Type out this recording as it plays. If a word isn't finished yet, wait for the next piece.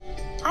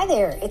Hi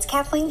there, it's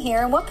Kathleen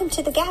here, and welcome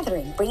to The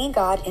Gathering, bringing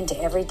God into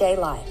everyday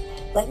life.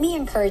 Let me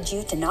encourage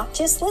you to not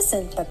just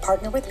listen, but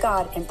partner with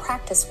God and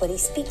practice what He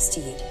speaks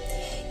to you.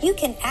 You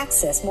can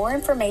access more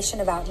information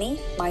about me,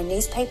 my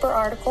newspaper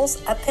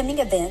articles, upcoming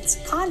events,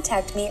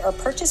 contact me, or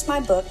purchase my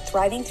book,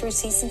 Thriving Through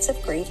Seasons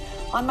of Grief,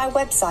 on my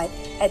website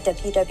at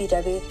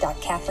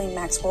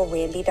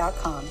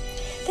www.kathleenmaxwellranby.com.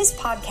 This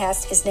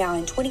podcast is now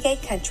in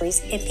 28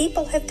 countries, and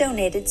people have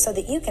donated so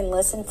that you can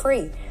listen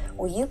free.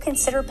 Will you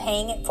consider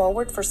paying it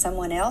forward for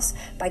someone else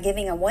by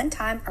giving a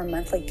one-time or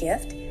monthly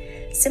gift?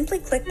 Simply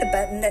click the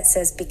button that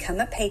says Become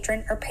a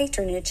Patron or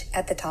Patronage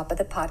at the top of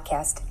the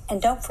podcast.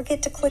 And don't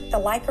forget to click the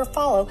like or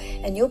follow,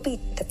 and you'll be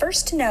the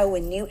first to know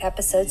when new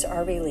episodes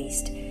are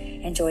released.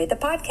 Enjoy the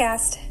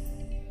podcast.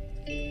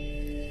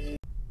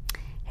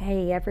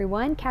 Hey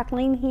everyone,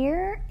 Kathleen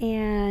here,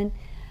 and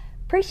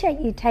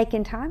appreciate you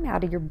taking time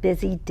out of your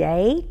busy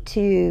day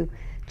to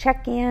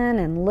check in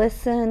and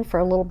listen for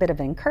a little bit of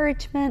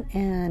encouragement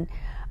and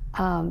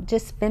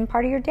just spend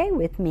part of your day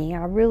with me.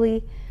 I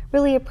really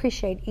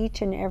appreciate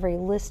each and every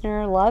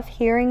listener. Love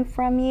hearing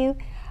from you.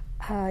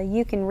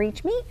 You can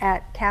reach me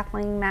at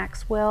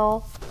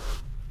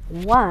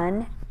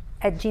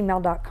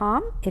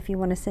kathleenmaxwell1@gmail.com if you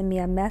want to send me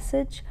a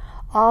message.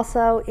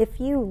 Also, if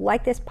you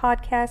like this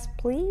podcast,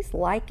 please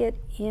like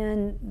it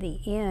in the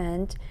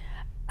end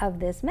of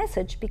this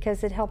message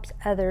because it helps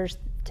others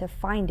to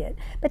find it.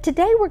 But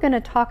today we're going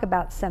to talk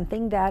about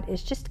something that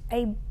is just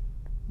a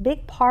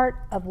big part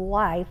of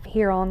life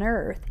here on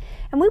earth.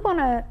 And we want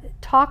to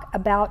talk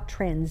about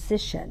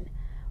transition.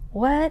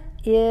 What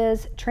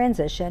is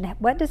transition?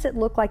 What does it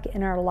look like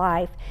in our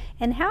life?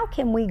 And how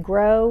can we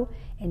grow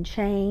and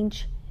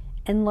change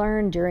and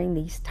learn during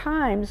these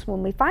times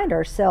when we find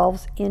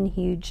ourselves in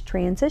huge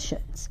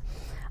transitions?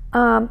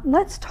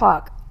 Let's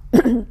talk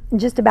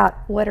just about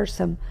what are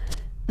some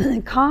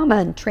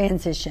common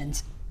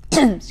transitions.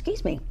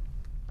 Excuse me.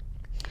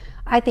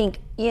 I think,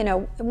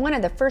 one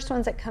of the first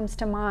ones that comes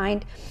to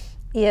mind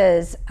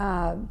is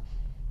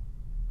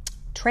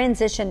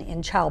transition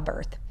in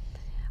childbirth.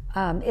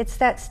 It's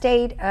that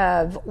state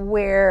of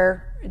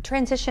where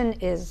transition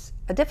is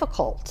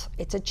difficult.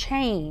 It's a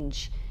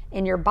change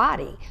in your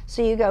body.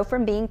 So you go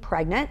from being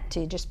pregnant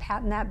to just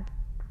patting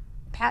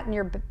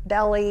your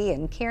belly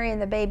and carrying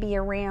the baby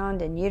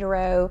around in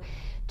utero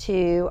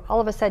to all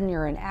of a sudden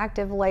you're in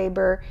active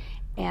labor.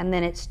 And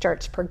then it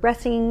starts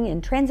progressing,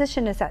 and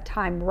transition is that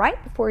time right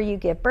before you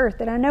give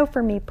birth. And I know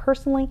for me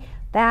personally,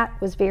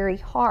 that was very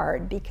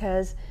hard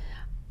because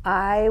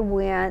I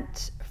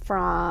went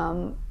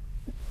from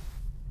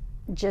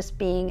just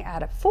being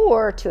at a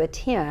 4 to a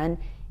 10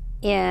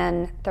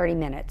 in 30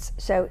 minutes.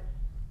 So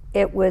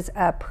it was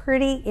a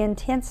pretty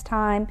intense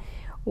time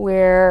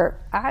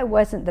where I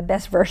wasn't the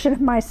best version of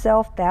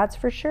myself, that's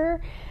for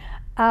sure.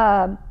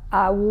 I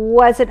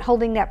wasn't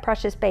holding that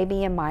precious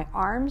baby in my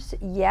arms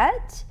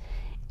yet.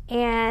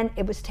 And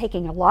it was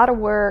taking a lot of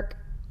work,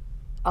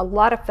 a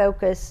lot of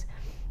focus,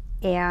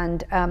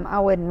 and I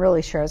wasn't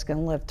really sure I was going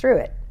to live through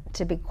it,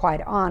 to be quite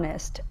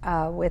honest,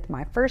 with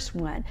my first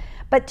one.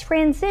 But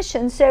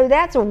transition, so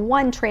that's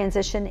one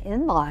transition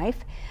in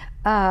life.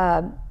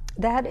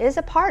 That is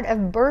a part of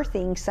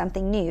birthing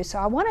something new. So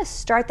I want to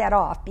start that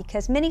off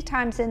because many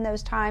times in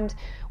those times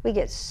we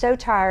get so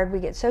tired, we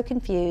get so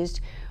confused,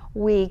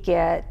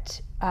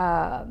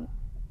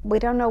 we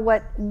don't know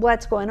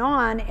what's going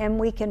on, and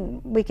we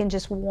can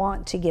just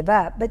want to give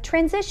up. But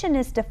transition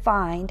is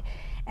defined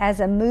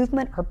as a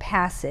movement or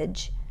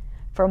passage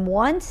from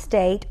one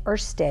state or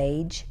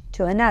stage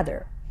to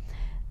another.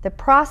 The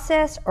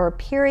process or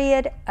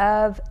period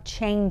of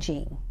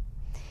changing.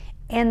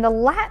 And the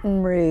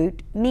Latin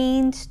root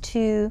means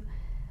to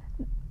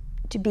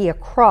be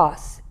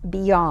across,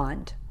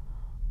 beyond,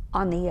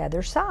 on the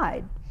other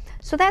side.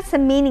 So that's the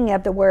meaning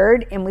of the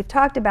word, and we've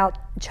talked about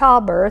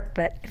childbirth,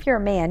 but if you're a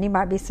man, you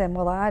might be saying,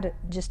 well, I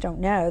just don't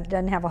know. It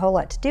doesn't have a whole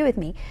lot to do with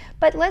me.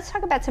 But let's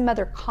talk about some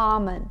other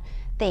common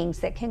things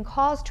that can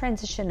cause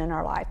transition in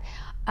our life.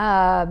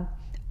 A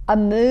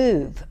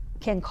move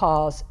can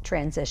cause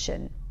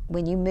transition.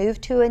 When you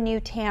move to a new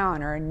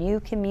town or a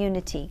new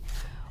community,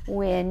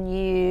 when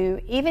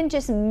you even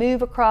just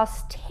move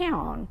across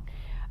town,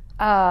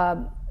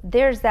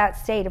 there's that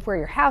state of where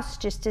your house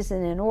just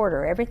isn't in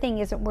order. Everything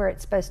isn't where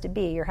it's supposed to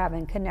be. You're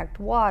having to connect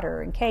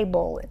water and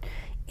cable and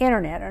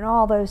internet and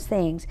all those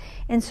things.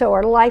 And so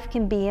our life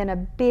can be in a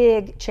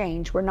big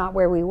change. We're not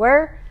where we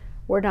were.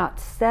 We're not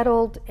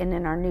settled and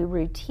in our new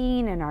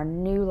routine and our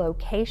new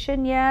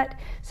location yet.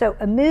 So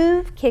a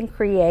move can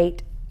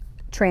create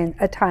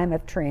a time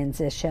of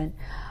transition.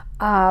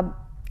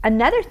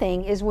 Another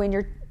thing is when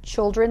your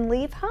children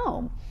leave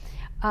home.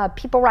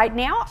 People right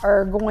now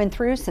are going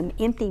through some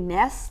empty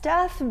nest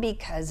stuff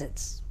because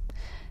it's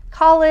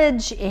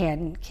college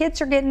and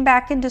kids are getting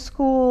back into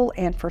school.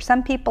 And for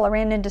some people, I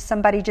ran into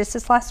somebody just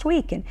this last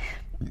week, and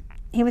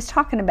he was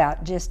talking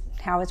about just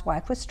how his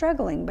wife was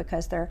struggling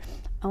because their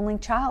only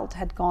child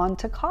had gone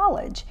to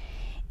college.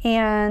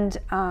 And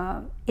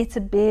it's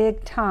a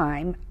big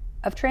time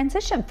of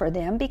transition for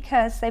them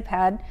because they've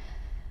had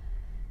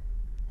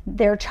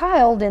their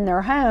child in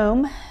their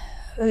home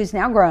who's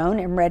now grown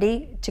and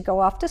ready to go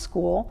off to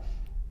school,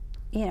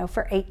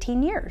 for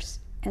 18 years.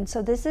 And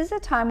so this is a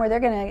time where they're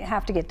going to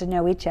have to get to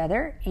know each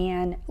other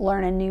and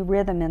learn a new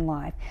rhythm in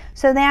life.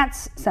 So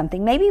that's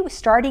something. Maybe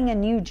starting a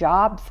new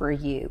job for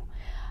you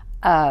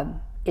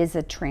is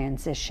a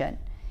transition.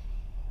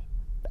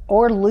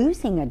 Or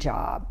losing a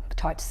job. I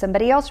talked to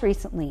somebody else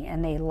recently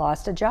and they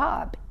lost a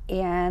job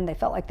and they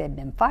felt like they'd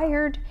been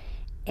fired,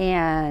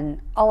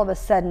 and all of a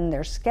sudden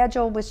their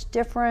schedule was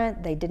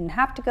different. They didn't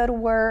have to go to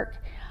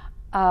work.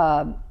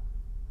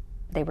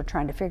 They were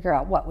trying to figure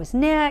out what was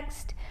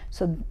next.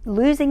 So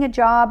losing a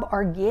job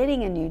or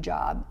getting a new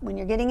job. When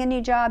you're getting a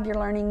new job, you're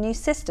learning new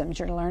systems,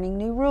 you're learning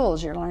new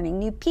rules, you're learning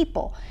new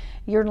people,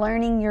 you're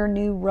learning your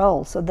new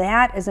role. So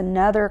that is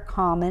another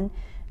common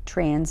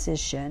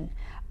transition.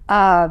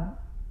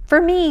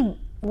 For me,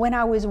 when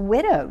I was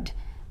widowed,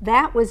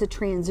 that was a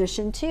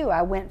transition too.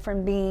 I went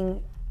from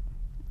being,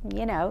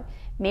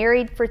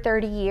 married for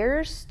 30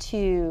 years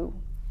to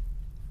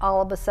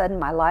all of a sudden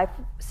my life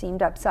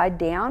seemed upside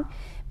down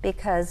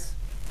because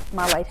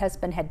my late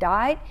husband had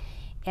died,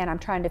 and I'm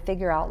trying to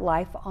figure out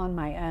life on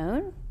my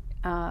own.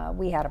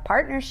 We had a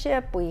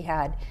partnership, we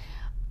had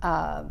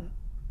a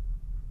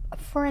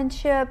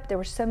friendship, there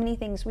were so many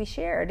things we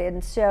shared.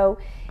 And so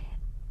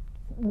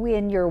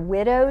when you're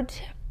widowed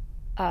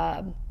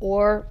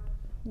or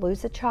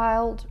lose a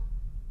child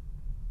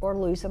or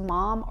lose a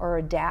mom or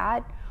a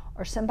dad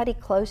or somebody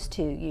close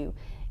to you,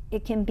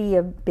 it can be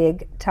a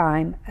big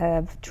time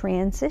of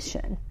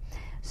transition.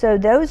 So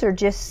those are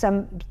just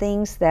some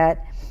things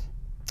that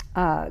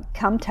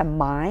come to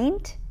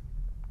mind.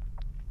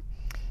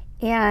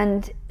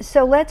 And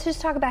so let's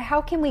just talk about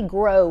how can we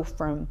grow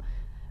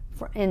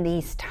in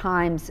these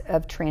times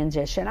of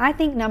transition. I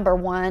think number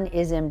one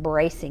is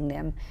embracing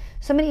them.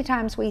 So many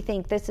times we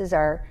think this is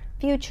our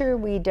future.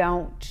 We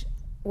don't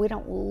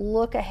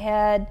look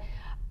ahead.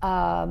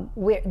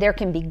 There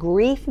can be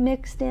grief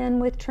mixed in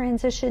with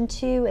transition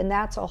too, and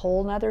that's a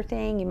whole nother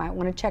thing. You might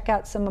want to check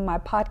out some of my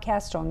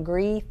podcasts on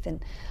grief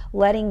and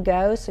letting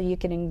go so you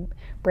can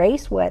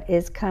embrace what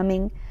is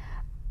coming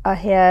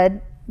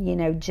ahead,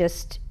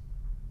 just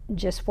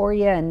for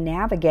you, and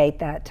navigate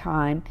that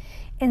time.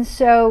 And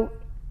so,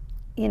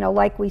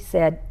 like we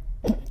said,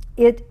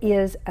 it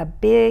is a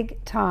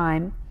big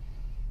time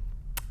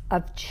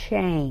of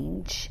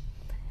change,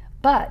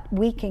 but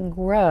we can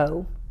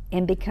grow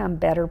and become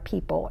better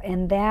people.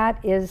 And that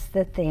is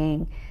the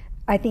thing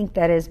I think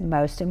that is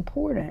most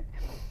important.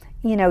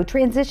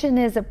 Transition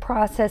is a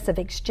process of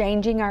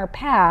exchanging our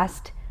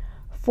past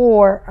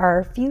for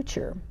our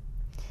future.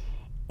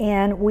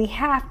 And we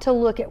have to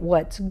look at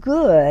what's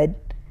good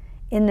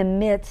in the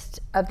midst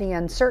of the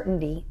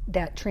uncertainty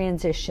that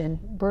transition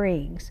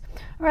brings.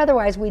 Or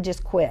otherwise we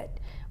just quit.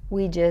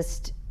 We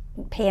just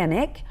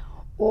panic,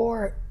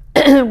 or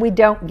we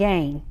don't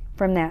gain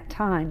from that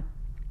time.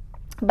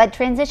 But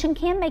transition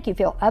can make you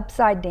feel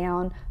upside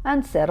down,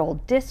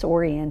 unsettled,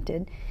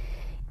 disoriented.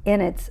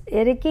 And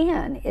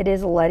it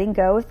is letting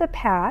go of the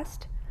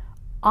past,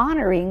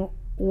 honoring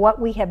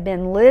what we have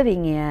been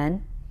living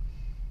in,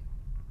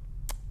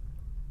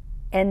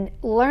 and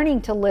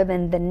learning to live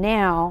in the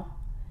now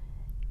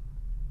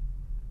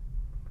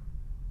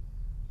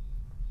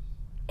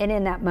and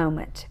in that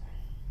moment.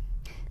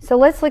 So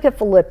let's look at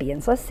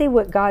Philippians. Let's see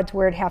what God's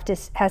Word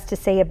has to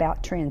say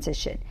about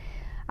transition.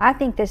 I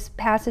think this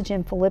passage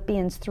in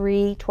Philippians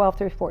 3:12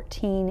 through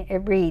 14,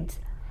 it reads,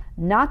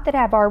 "Not that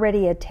I've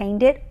already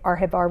attained it or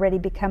have already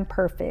become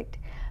perfect,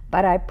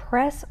 but I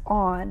press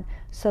on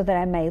so that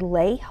I may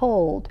lay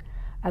hold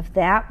of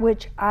that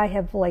which I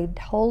have laid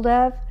hold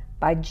of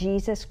by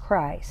Jesus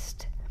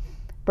Christ.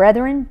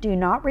 Brethren, do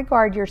not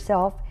regard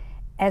yourself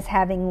as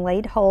having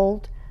laid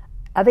hold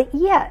of it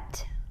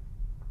yet.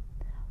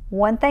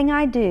 One thing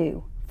I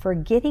do,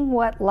 forgetting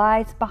what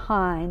lies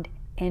behind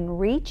and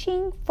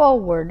reaching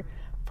forward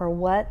for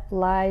what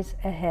lies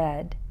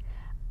ahead,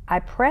 I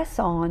press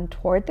on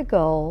toward the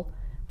goal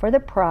for the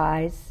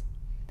prize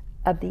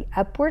of the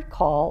upward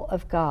call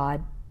of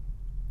God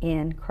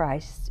in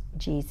Christ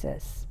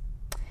Jesus."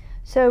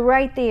 So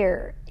right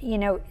there,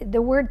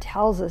 the Word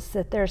tells us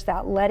that there's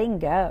that letting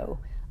go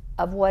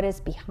of what is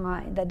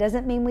behind. That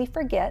doesn't mean we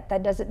forget.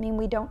 That doesn't mean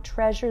we don't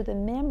treasure the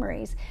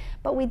memories.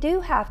 But we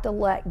do have to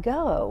let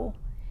go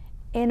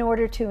in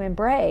order to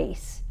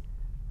embrace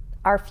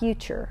our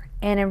future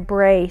and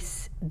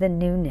embrace the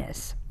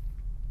newness.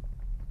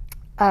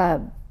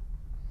 And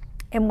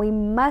we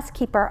must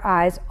keep our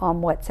eyes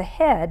on what's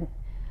ahead,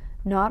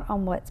 not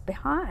on what's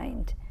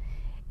behind.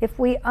 If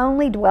we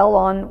only dwell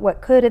on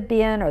what could have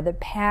been or the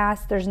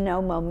past, there's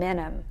no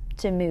momentum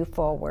to move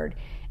forward.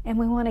 And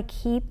we want to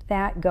keep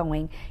that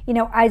going.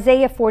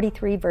 Isaiah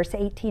 43 verse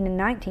 18 and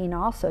 19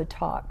 also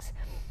talks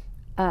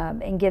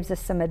and gives us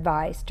some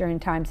advice during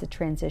times of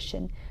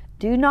transition.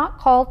 "Do not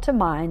call to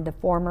mind the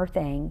former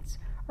things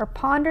or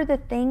ponder the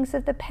things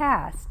of the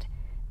past.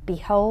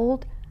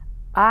 Behold,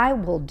 I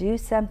will do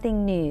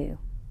something new.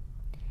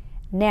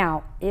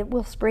 Now it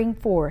will spring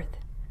forth.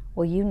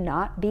 Will you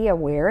not be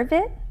aware of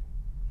it?"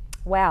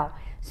 Wow.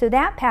 So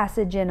that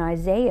passage in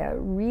Isaiah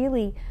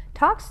really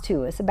talks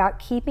to us about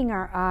keeping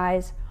our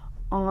eyes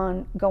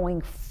on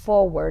going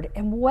forward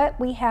and what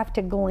we have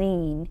to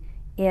glean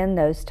in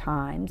those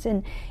times.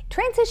 And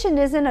transition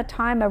isn't a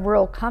time of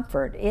real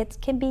comfort. It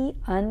can be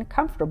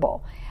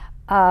uncomfortable.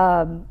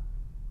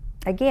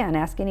 Again,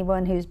 ask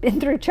anyone who's been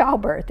through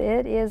childbirth.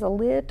 It is a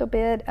little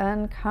bit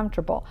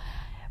uncomfortable.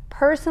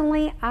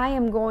 Personally, I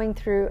am going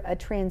through a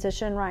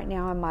transition right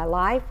now in my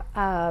life.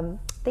 I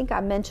think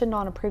I mentioned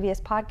on a previous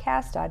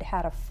podcast I'd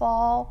had a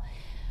fall,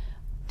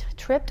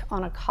 tripped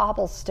on a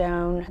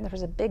cobblestone. There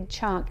was a big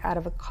chunk out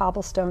of a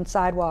cobblestone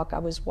sidewalk I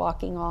was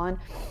walking on,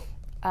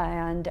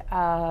 and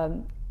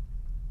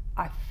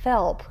I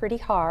fell pretty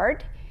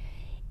hard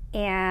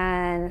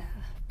and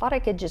thought I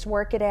could just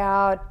work it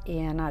out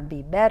and I'd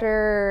be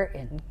better,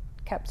 and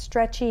kept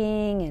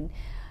stretching and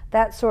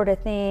that sort of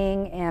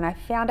thing. And I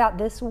found out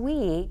this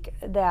week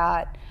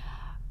that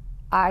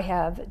I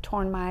have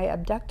torn my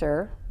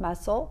abductor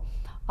muscle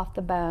off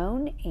the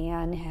bone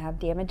and have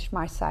damaged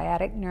my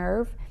sciatic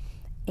nerve.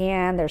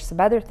 And there's some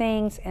other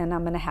things, and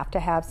I'm going to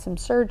have some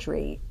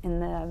surgery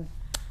in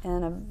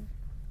a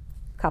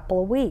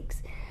couple of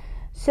weeks.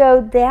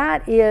 So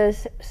that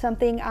is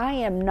something. I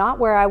am not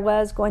where I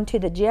was going to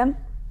the gym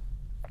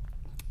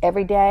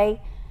every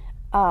day,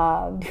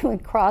 doing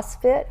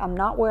CrossFit. I'm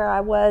not where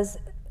I was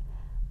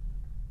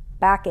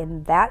back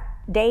in that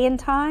day and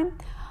time.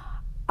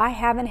 I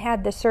haven't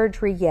had the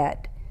surgery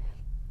yet.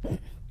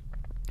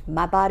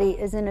 My body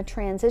is in a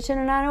transition,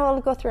 and I know I'll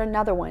go through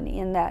another one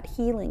in that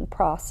healing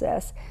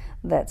process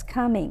that's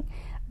coming.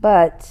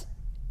 But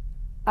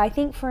I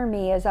think for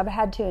me, as I've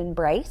had to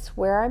embrace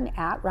where I'm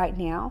at right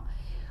now,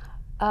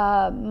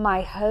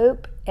 my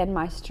hope and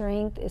my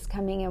strength is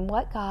coming in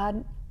what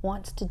God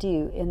wants to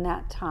do in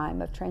that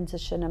time of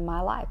transition in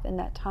my life, in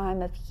that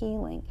time of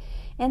healing,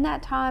 in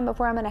that time of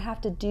where I'm going to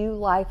have to do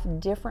life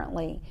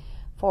differently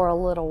for a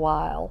little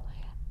while.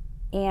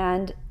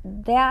 And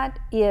that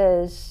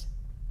is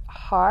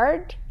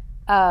hard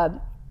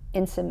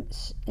in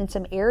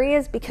some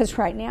areas, because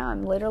right now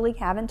I'm literally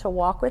having to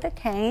walk with a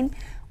cane,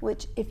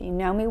 which, if you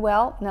know me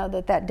well, know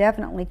that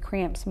definitely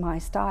cramps my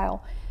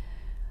style.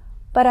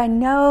 But I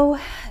know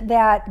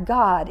that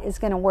God is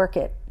going to work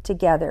it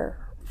together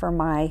for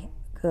my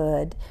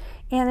good.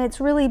 And it's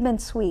really been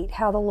sweet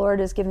how the Lord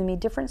has given me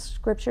different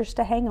scriptures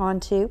to hang on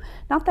to.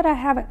 Not that I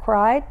haven't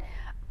cried,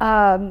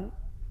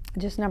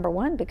 just number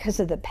one, because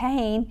of the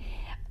pain,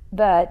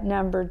 but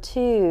number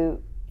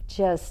two,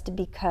 just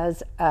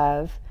because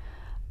of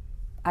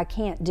I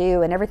can't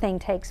do, and everything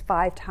takes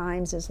 5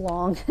 times as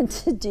long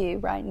to do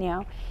right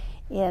now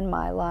in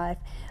my life.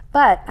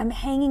 But I'm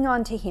hanging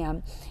on to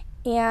Him.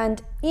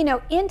 And, you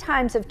know, in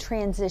times of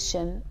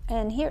transition,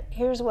 and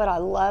here's what I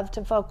love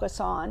to focus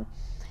on.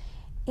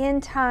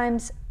 In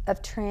times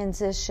of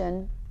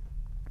transition,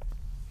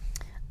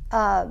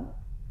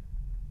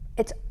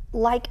 it's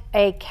like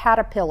a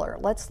caterpillar.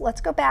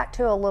 Let's go back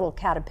to a little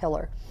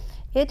caterpillar.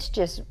 It's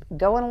just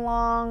going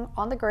along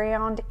on the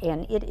ground,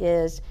 and it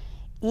is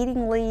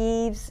eating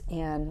leaves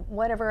and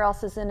whatever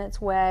else is in its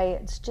way.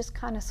 It's just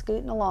kind of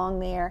scooting along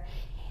there.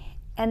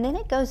 And then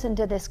it goes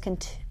into this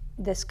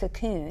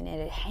cocoon,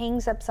 and it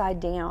hangs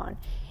upside down,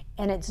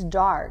 and it's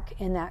dark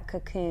in that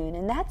cocoon.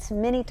 And that's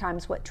many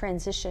times what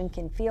transition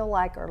can feel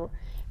like or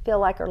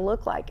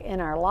look like in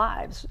our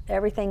lives.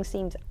 Everything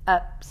seems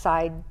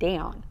upside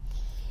down.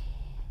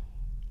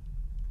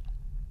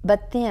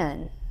 But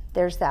then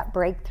there's that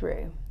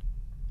breakthrough,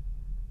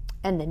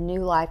 and the new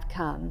life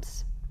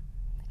comes.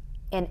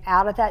 And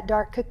out of that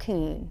dark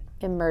cocoon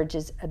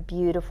emerges a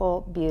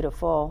beautiful,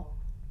 beautiful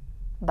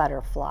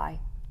butterfly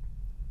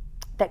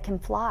that can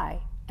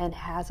fly and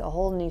has a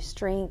whole new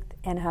strength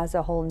and has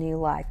a whole new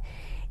life.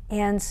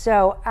 And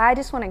so I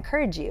just want to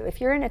encourage you,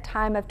 if you're in a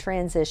time of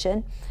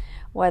transition,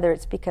 whether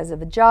it's because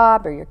of a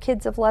job or your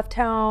kids have left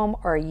home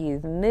or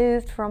you've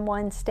moved from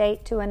one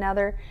state to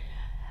another,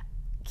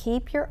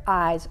 keep your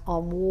eyes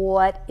on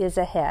what is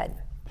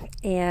ahead.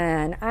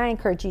 And I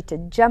encourage you to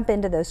jump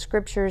into those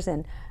scriptures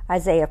in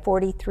Isaiah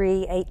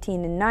 43,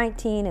 18 and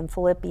 19, and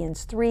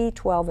Philippians 3,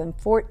 12 and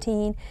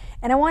 14.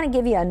 And I want to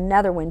give you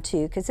another one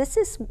too, because this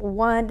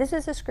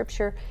is a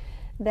scripture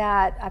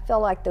that I feel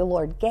like the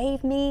Lord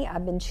gave me.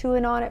 I've been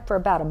chewing on it for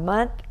about a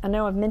month. I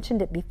know I've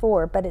mentioned it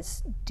before, but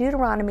it's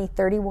Deuteronomy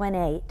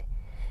 31:8.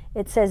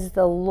 It says,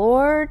 "The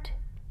Lord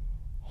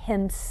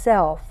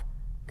Himself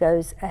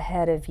goes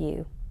ahead of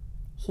you.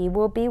 He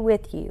will be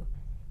with you.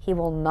 He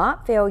will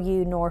not fail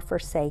you nor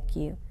forsake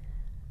you.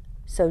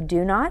 So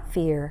do not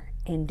fear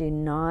and do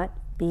not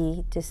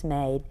be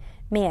dismayed."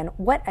 Man,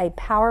 what a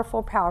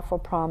powerful, powerful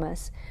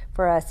promise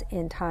for us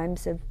in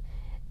times of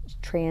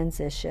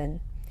transition.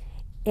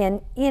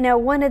 And, you know,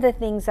 one of the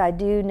things I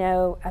do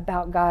know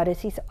about God is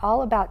He's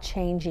all about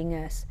changing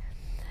us.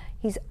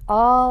 He's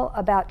all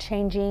about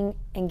changing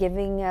and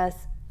giving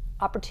us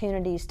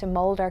opportunities to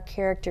mold our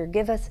character,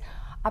 give us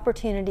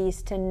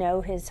opportunities to know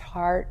His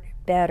heart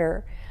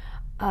better,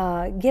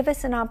 give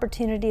us an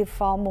opportunity to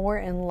fall more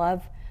in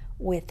love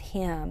with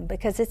Him,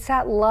 because it's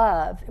that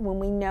love. When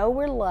we know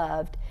we're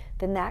loved,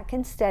 then that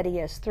can steady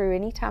us through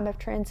any time of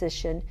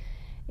transition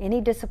any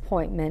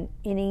disappointment,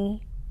 any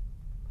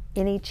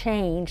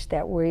change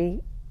that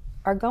we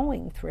are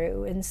going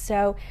through. And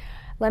so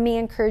let me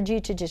encourage you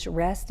to just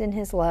rest in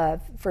his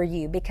love for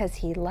you, because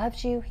he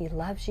loves you, he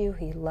loves you,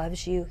 he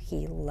loves you,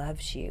 he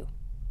loves you.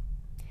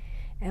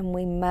 And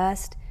we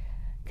must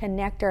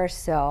connect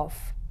ourselves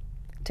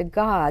to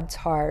God's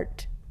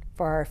heart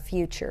for our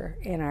future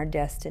and our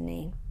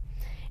destiny.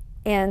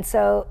 And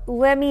so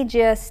let me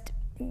just,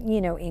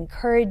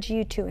 encourage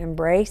you to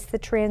embrace the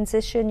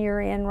transition you're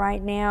in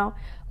right now.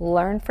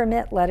 Learn from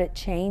it, let it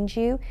change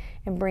you,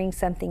 and bring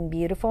something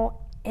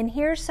beautiful. And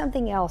here's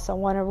something else I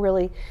want to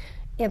really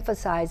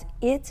emphasize.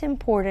 It's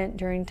important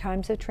during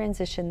times of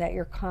transition that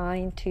you're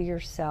kind to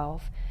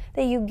yourself,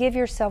 that you give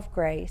yourself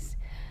grace,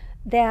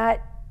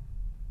 that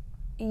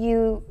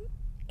you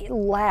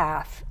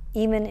laugh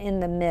even in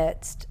the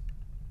midst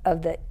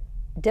of the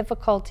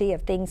difficulty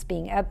of things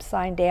being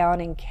upside down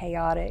and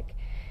chaotic.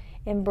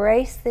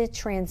 Embrace the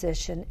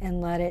transition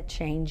and let it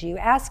change you.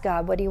 Ask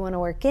God, what do you want to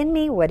work in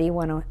me? What do you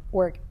want to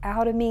work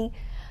out of me?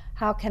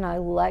 How can I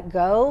let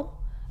go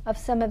of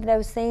some of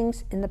those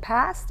things in the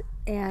past?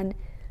 And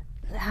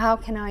how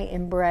can I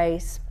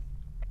embrace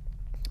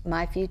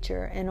my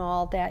future and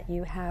all that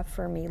you have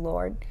for me,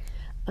 Lord?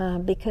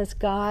 Because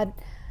God,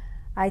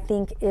 I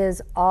think,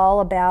 is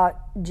all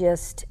about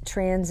just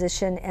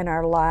transition in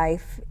our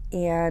life,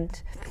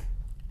 and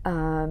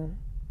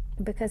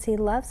because he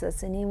loves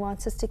us and he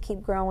wants us to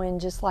keep growing.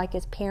 Just like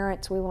as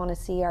parents, we want to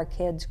see our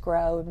kids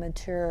grow and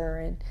mature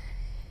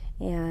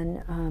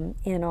and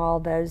in all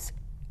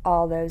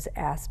those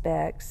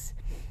aspects.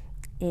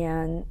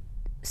 And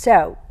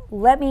so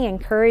let me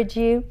encourage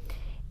you,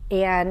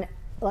 and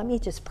let me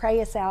just pray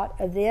us out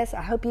of this.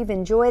 I hope you've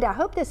enjoyed. I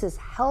hope this is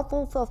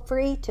helpful. Feel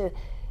free to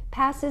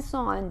pass this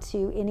on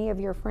to any of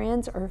your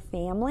friends or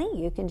family.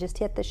 You can just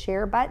hit the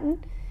share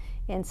button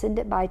and send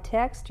it by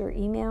text or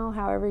email,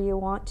 however you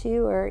want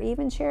to, or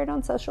even share it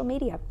on social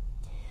media.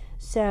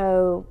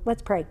 So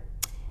let's pray.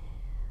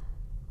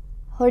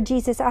 Lord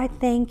Jesus, I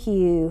thank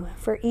you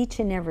for each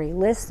and every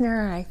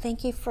listener. I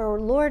thank you for,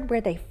 Lord,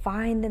 where they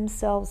find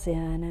themselves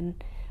in.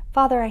 And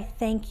Father, I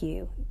thank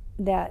you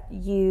that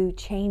you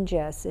change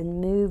us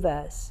and move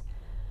us,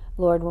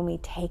 Lord, when we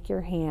take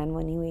your hand,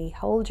 when we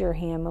hold your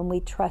hand, when we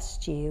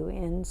trust you.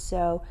 And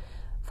so,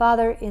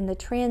 Father, in the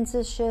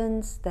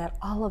transitions that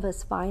all of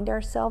us find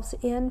ourselves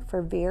in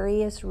for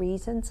various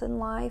reasons in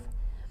life,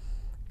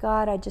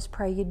 God, I just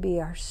pray you'd be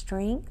our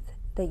strength,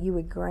 that you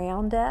would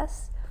ground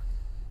us,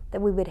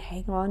 that we would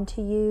hang on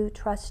to you,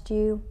 trust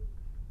you.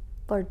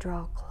 Lord,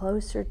 draw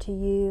closer to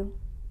you,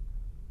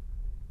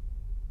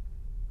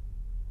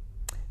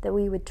 that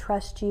we would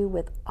trust you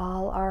with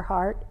all our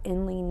heart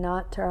and lean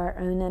not to our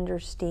own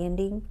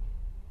understanding,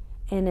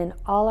 and in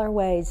all our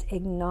ways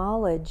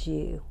acknowledge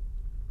you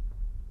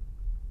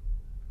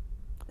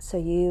so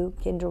you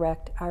can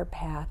direct our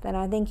path. And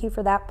I thank you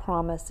for that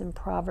promise in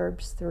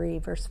Proverbs 3,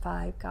 verse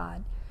 5,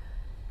 God,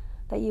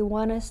 that you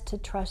want us to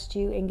trust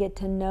you and get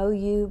to know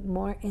you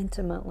more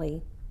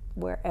intimately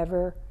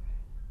wherever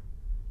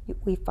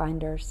we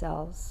find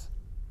ourselves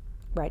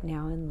right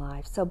now in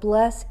life. So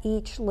bless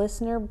each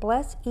listener,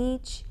 bless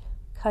each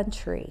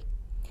country,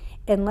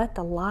 and let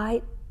the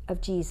light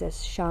of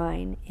Jesus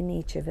shine in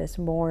each of us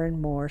more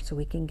and more so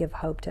we can give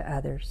hope to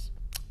others.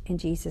 In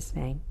Jesus'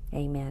 name,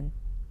 amen.